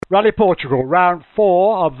Rally Portugal, round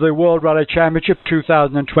 4 of the World Rally Championship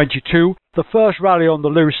 2022. The first rally on the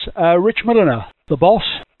loose. Rich Milliner, the boss,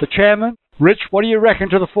 the chairman. Rich, what do you reckon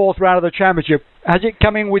to the 4th round of the championship? Has it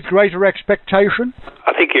come in with greater expectation?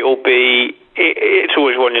 I think it will be. It's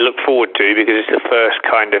always one you look forward to because it's the first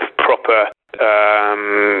kind of proper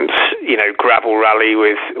gravel rally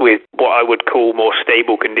with what I would call more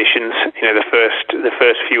stable conditions. The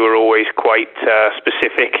first few are always quite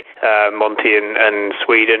specific. Monty and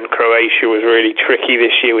Sweden. Croatia was really tricky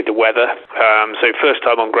this year with the weather. So first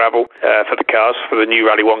time on gravel for the cars, for the new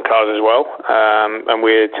Rally 1 cars as well. And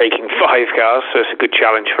we're taking 5 cars, so it's a good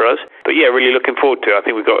challenge for us. But yeah, really looking forward to it. I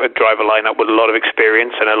think we've got a driver lineup with a lot of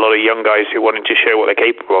experience and a lot of young guys who wanted to show what they're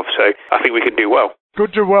capable of. So I think we can do well.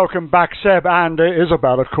 Good to welcome back Seb and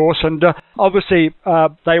Isabel, of course, and obviously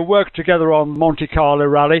they work together on Monte Carlo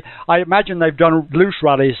Rally. I imagine they've done loose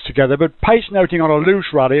rallies together, but pace noting on a loose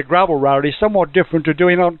rally, a gravel rally, is somewhat different to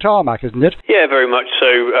doing on tarmac, isn't it? Yeah, very much so.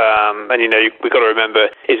 And we've got to remember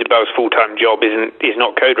Isabel's full-time job is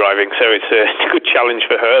not co-driving, so it's a good challenge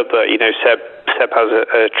for her. But Seb has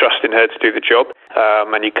a trust in her to do the job,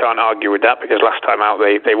 and you can't argue with that because last time out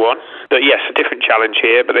they won. But yes, a different challenge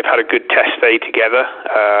here, but they've had a good test day together.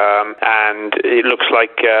 And it looks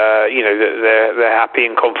like they're happy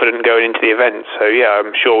and confident going into the event. So yeah,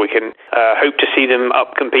 I'm sure we can hope to see them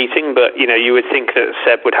up competing. But you would think that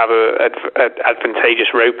Seb would have an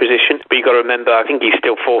advantageous road position. But you've got to remember, I think he's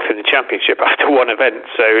still 4th in the championship after one event.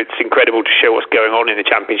 So it's incredible to show what's going on in the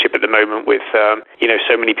championship at the moment with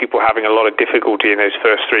so many people having a lot of difficulty in those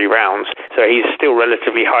first 3 rounds. So he's still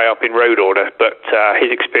relatively high up in road order. But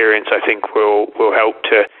his experience, I think, will help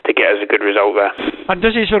to get us a good result there. And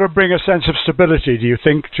does he sort of bring a sense of stability, do you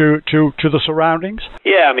think, to the surroundings?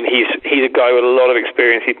 Yeah, I mean, he's a guy with a lot of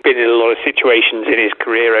experience. He's been in a lot of situations in his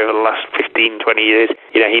career over the last 15, 20 years.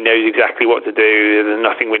 He knows exactly what to do. There's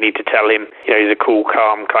nothing we need to tell him. He's a cool,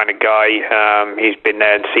 calm kind of guy. He's been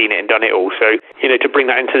there and seen it and done it all. So, to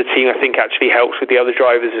bring that into the team, I think actually helps with the other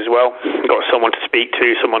drivers as well. Got someone to speak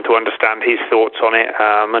to, someone to understand his thoughts on it.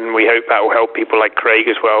 And we hope that will help people like Craig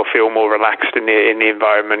as well feel more relaxed in the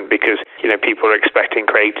environment because, people are expecting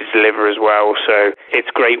Craig to deliver as well. So it's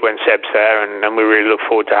great when Seb's there and we really look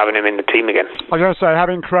forward to having him in the team again. I was going to say,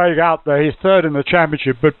 having Craig out there, he's 3rd in the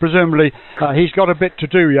championship, but presumably he's got a bit to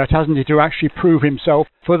do yet, hasn't he, to actually prove himself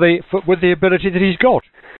with the ability that he's got?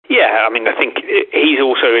 Yeah, I mean, I think he's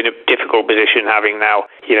also in a difficult position having now,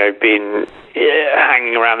 been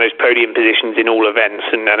hanging around those podium positions in all events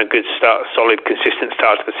and a good start, solid, consistent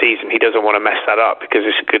start to the season. He doesn't want to mess that up because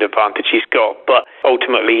it's a good advantage he's got. But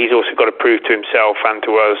ultimately, he's also got to prove to himself and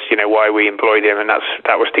to us, why we employed him, and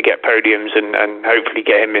that was to get podiums and hopefully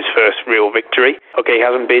get him his first real victory. Okay, he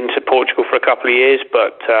hasn't been to Portugal for a couple of years,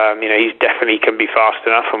 but he definitely can be fast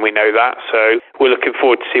enough, and we know that. So we're looking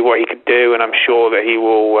forward to see what he can do, and I'm sure that he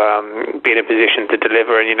will be in a position to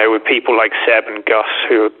deliver. And with people like Seb and Gus,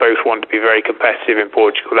 who both want to be very competitive in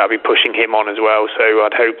Portugal, that'll be pushing him on as well. So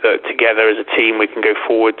I'd hope that together as a team we can go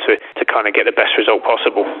forward to kind of get the best result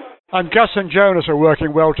possible. And Gus and Jonas are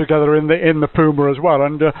working well together in the Puma as well.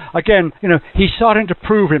 And again, he's starting to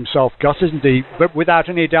prove himself, Gus, isn't he? But without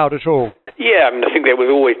any doubt at all. Yeah, I mean, I think that we've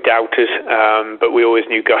always doubted, but we always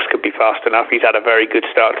knew Gus could be fast enough. He's had a very good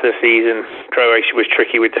start to the season. Croatia was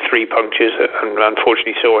tricky with the 3 punctures, and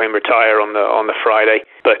unfortunately saw him retire on the Friday.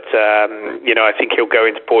 But I think he'll go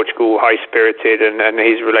into Portugal high-spirited, and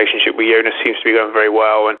his relationship with Jonas seems to be going very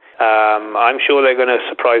well. And I'm sure they're going to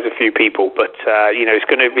surprise a few people. But it's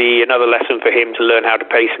going to be another lesson for him to learn how to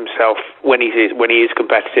pace himself when he is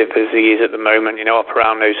competitive as he is at the moment. Up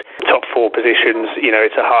around those top 4 positions.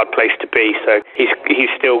 It's a hard place to be. So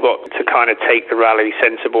he's still got to kind of take the rally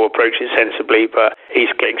approach it sensibly, but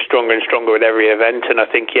he's getting stronger and stronger with every event. And I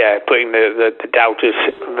think, putting the doubters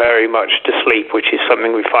very much to sleep, which is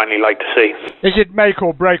something we finally like to see. Is it make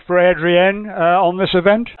or break for Adrian on this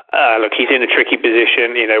event? Look, he's in a tricky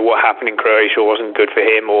position. What happened in Croatia wasn't good for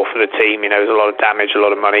him or for the team. There's a lot of damage, a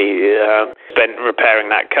lot of money spent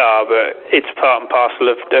repairing that car, but it's part and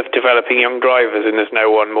parcel of developing young drivers, and there's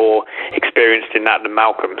no one more experienced in that than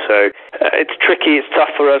Malcolm. So it's tricky, it's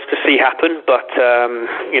tough for us to see happen, but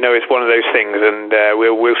it's one of those things, and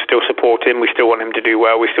we'll still support him. We still want him to do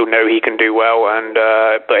well. We still know he can do well, and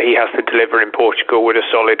but he has to deliver in Portugal with a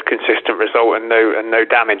solid, consistent result and no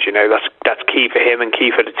damage. That's key for him and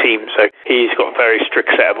key for the team. So he's got a very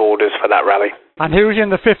strict set of orders for that rally. And who's in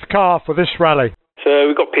the 5th car for this rally? So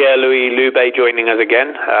we've got Pierre-Louis Loubet joining us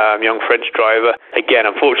again, young French driver. Again,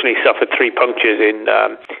 unfortunately suffered 3 punctures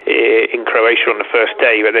in Croatia on the first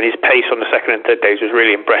day, but then his pace on the second and third days was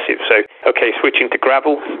really impressive. So, okay, switching to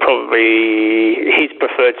gravel, probably his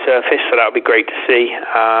preferred surface, so that would be great to see.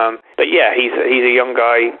 But yeah, he's a young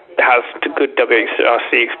guy, has good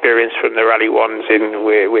WRC experience from the Rally 1s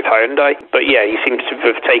with Hyundai. But yeah, he seems to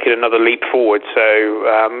have taken another leap forward, so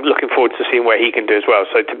looking forward to seeing where he can do as well.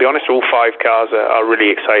 So to be honest, all 5 cars are really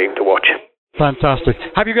exciting to watch. Fantastic.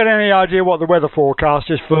 Have you got any idea what the weather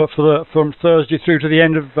forecast is from Thursday through to the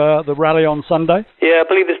end of the rally on Sunday? Yeah, I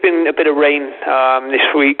believe there's been a bit of rain this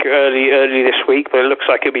week, early this week, but it looks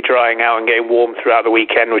like it'll be drying out and getting warm throughout the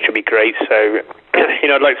weekend, which will be great. So,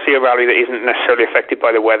 I'd like to see a rally that isn't necessarily affected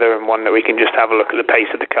by the weather, and one that we can just have a look at the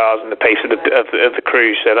pace of the cars and the pace of the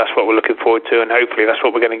crews. So that's what we're looking forward to, and hopefully that's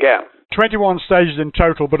what we're going to get. 21 stages in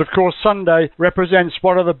total, but of course Sunday represents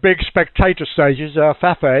one of the big spectator stages,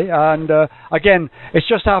 Fafe, and again, it's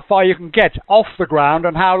just how far you can get off the ground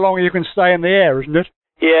and how long you can stay in the air, isn't it?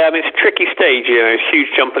 Yeah, I mean, it's a tricky stage, it's a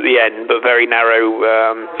huge jump at the end, but very narrow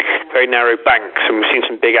banks, and we've seen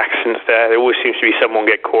some big accidents there. There always seems to be someone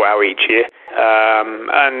get caught out each year.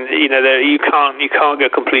 And you can't go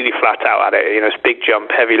completely flat out at it. It's a big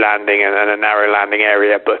jump, heavy landing, and a narrow landing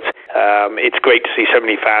area. But it's great to see so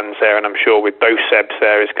many fans there, and I'm sure with both Sebs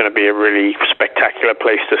there, it's going to be a really spectacular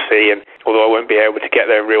place to see. And although I won't be able to get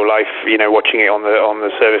there in real life, watching it on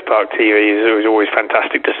the Service Park TV is always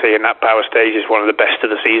fantastic to see. And that power stage is one of the best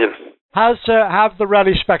of the season. Have the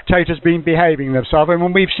rally spectators been behaving themselves? I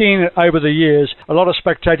mean, we've seen over the years a lot of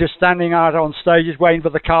spectators standing out on stages waiting for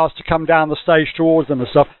the cars to come down the stage towards them and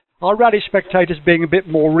stuff. Are rally spectators being a bit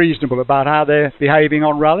more reasonable about how they're behaving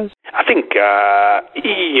on rallies? I think,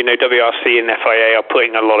 WRC and FIA are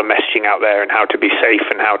putting a lot of messaging out there and how to be safe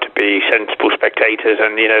and how to be sensible spectators,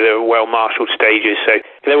 and, they're well-marshalled stages. So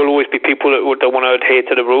there will always be people that don't want to adhere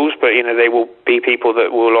to the rules, but, they will be people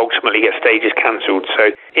that will ultimately get stages cancelled.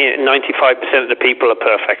 So 95% of the people are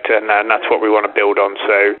perfect, and that's what we want to build on.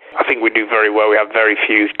 So I think we do very well. We have very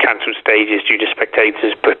few cancelled stages due to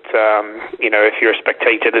spectators, but, if you're a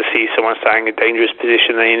spectator that see someone standing in a dangerous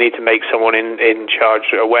position, then you need to make someone in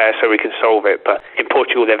charge aware so we can solve it. But in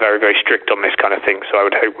Portugal, they're very, very strict on this kind of thing, so I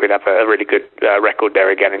would hope we'd have a really good record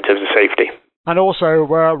there again in terms of safety. And also,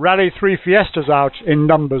 Rally 3 Fiestas out in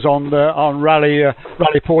numbers on Rally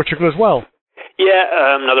Portugal as well.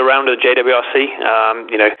 Yeah, another round of the JWRC.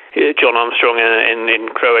 John Armstrong in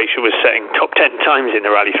Croatia was setting top 10 times in the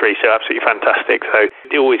Rally 3, so absolutely fantastic. So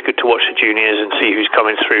it's always good to watch the juniors and see who's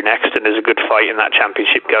coming through next, and there's a good fight in that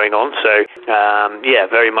championship going on. So,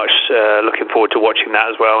 very much looking forward to watching that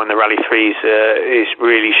as well. And the Rally 3s is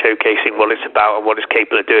really showcasing what it's about and what it's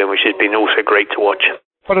capable of doing, which has been also great to watch.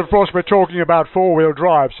 But of course, we're talking about four-wheel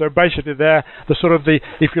drive, so basically they're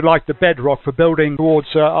if you like, the bedrock for building towards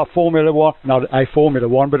a Formula One, not a Formula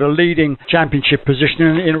One, but a leading championship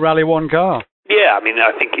position in a Rally 1 car. Yeah, I mean,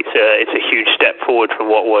 I think it's a huge step forward from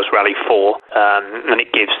what was Rally 4, and it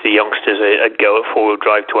gives the youngsters a go at four-wheel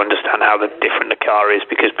drive to understand how different the car is,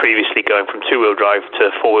 because previously going from two-wheel drive to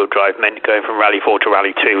four-wheel drive meant going from Rally 4 to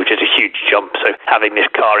Rally 2, which is a huge jump. So having this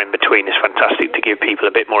car in between is fantastic to give people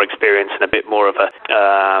a bit more experience and a bit more of a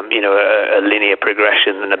linear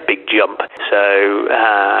progression than a big jump. So,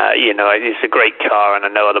 it's a great car, and I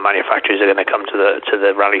know other manufacturers are going to come to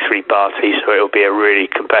the Rally 3 party, so it'll be a really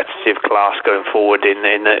competitive class going forward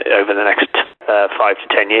over the next 5 to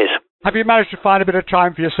 10 years. Have you managed to find a bit of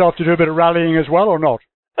time for yourself to do a bit of rallying as well, or not?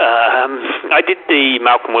 I did the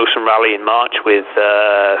Malcolm Wilson rally in March with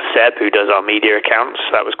Seb, who does our media accounts.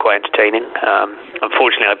 That was quite entertaining.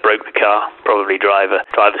 Unfortunately, I broke the car. Probably driver's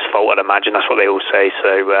fault, I'd imagine. That's what they all say.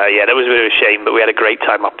 So, that was a bit of a shame, but we had a great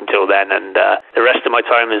time up until then, and the rest of my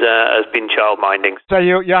time has been childminding. So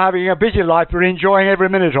you're having a busy life, but enjoying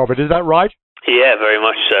every minute of it, is that right? Yeah, very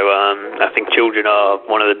much so. I think children are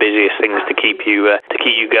one of the busiest things to keep you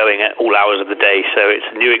going at all hours of the day. So it's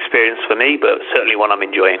a new experience for me, but certainly one I'm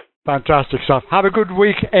enjoying. Fantastic stuff. Have a good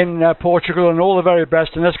week in Portugal, and all the very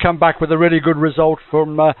best. And let's come back with a really good result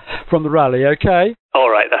from the rally. Okay.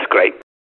 All right, that's great.